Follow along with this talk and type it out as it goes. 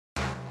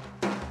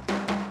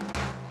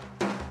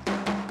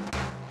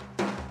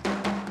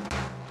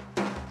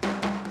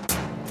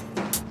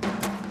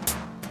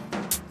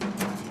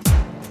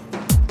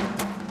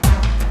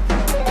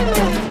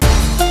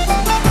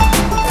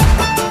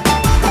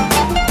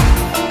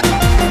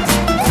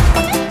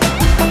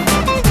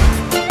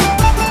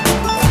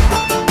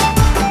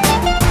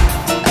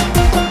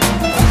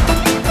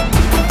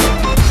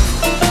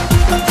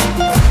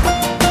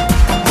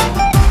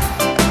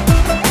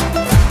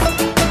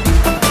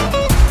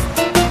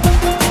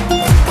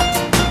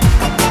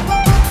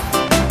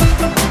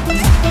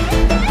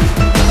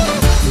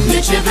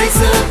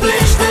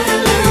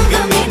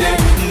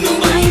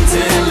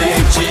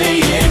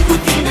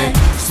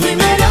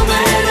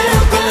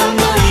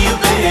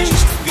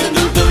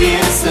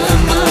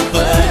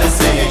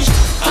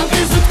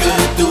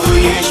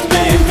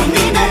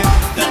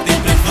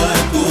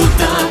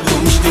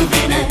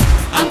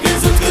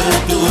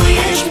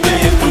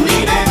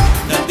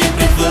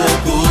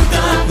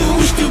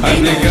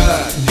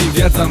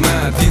viața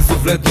mea, din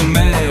sufletul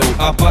meu,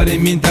 apare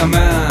în mintea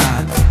mea.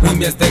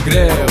 Îmi este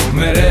greu,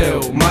 mereu,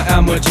 mai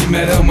amăgit,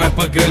 mereu mai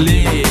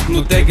păcălit. Nu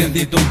te-ai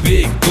gândit un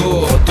pic,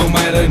 tu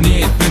m-ai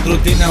rănit, pentru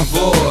tine am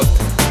fost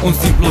un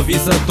simplu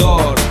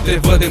visător. Te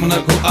văd de mână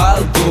cu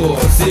altul,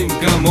 simt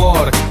că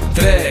mor.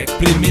 Trec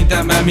prin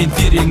mintea mea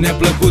amintiri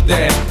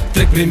neplăcute,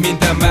 trec prin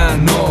mintea mea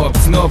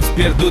nopți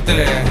pierdute.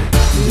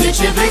 De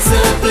ce vrei să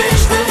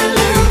pleci de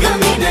lângă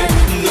mine?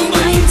 Nu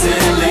mai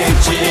înțeleg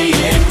ce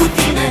e cu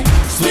tine.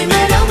 Spui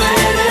mereu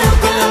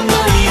că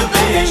mă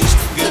iubești,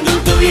 gândul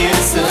tău e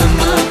să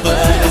mă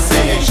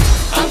părăsești.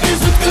 Am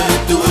crezut că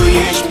tu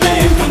ești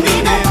pentru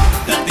mine,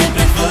 dar te-ai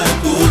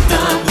prefăcut,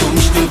 acum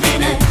știu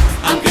bine.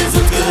 Am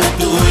crezut că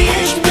tu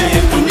ești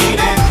pentru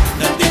mine,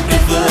 dar te-ai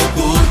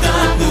prefăcut,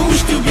 acum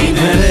știu bine.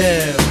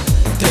 Mereu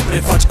te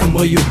prefaci că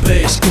mă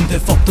iubești, când de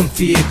fapt în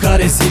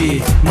fiecare zi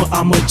mă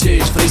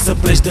amăgești. Vrei să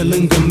pleci de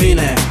lângă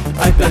mine,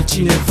 ai pe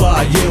altcineva,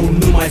 eu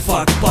nu mai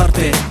fac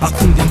parte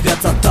acum din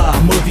viața ta.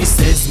 Mă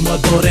visezi, mă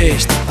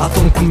dorești,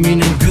 atom cu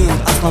mine în gând,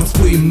 asta-mi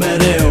spui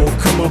mereu,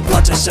 că mă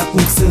place așa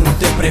cum sunt.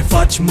 Te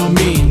prefaci, mă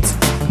minți,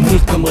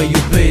 mult că mă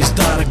iubești,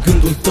 dar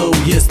gândul tău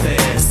este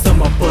să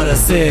mă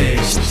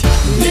părăsești.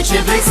 De ce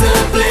vrei să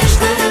pleci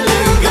de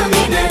lângă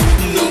mine?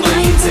 Nu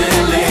mai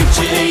înțeleg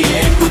ce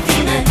e cu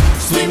tine.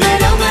 Spui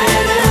mereu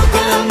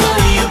că mă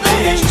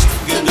iubești,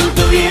 gândul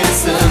tău e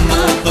să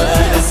mă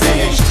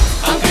părăsești.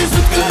 Am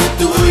crezut că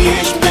tu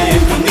ești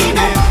pentru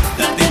mine,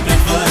 dar te-ai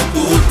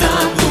prefăcut,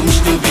 acum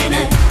știu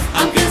bine.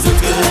 Am crezut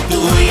că tu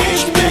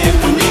ești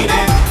pentru mine,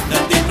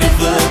 dar te-ai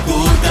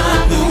prefăcut,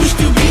 acum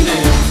știu bine.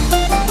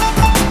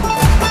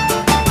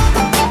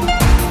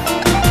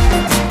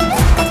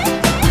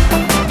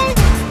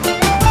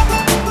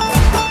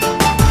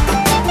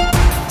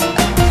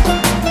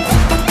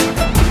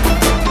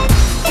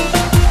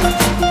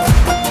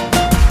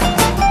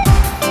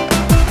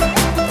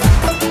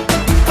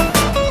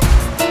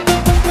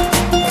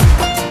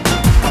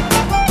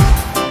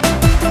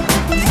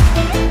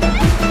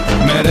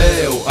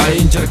 Ai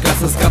încercat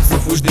să scapi, să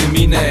fugi de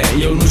mine.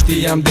 Eu nu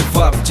știam de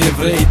fapt ce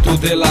vrei tu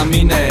de la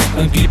mine.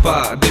 În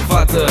clipa de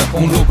față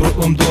un lucru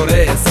îmi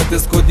doresc, să te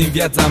scot din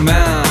viața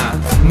mea,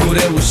 nu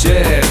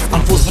reușesc.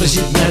 Am fost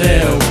vrăjit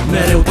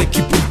mereu de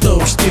chipul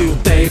tău, știu,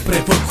 te-ai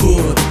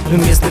prefăcut.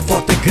 Îmi este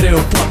foarte greu,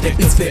 poate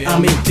îți vei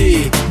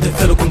aminti de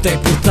felul cum te-ai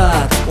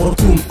purtat.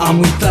 Oricum am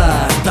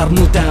uitat, dar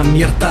nu te-am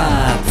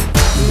iertat.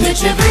 De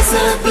ce vrei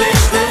să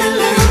pleci de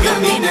lângă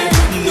mine?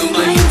 Nu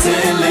mai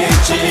înțeleg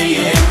ce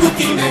e cu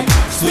tine.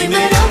 Spui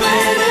mereu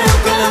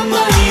că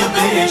mă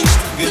iubești,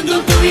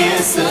 gândul tău e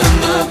să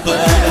mă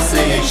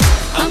părăsești.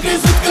 Am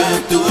crezut că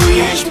tu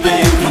ești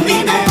pentru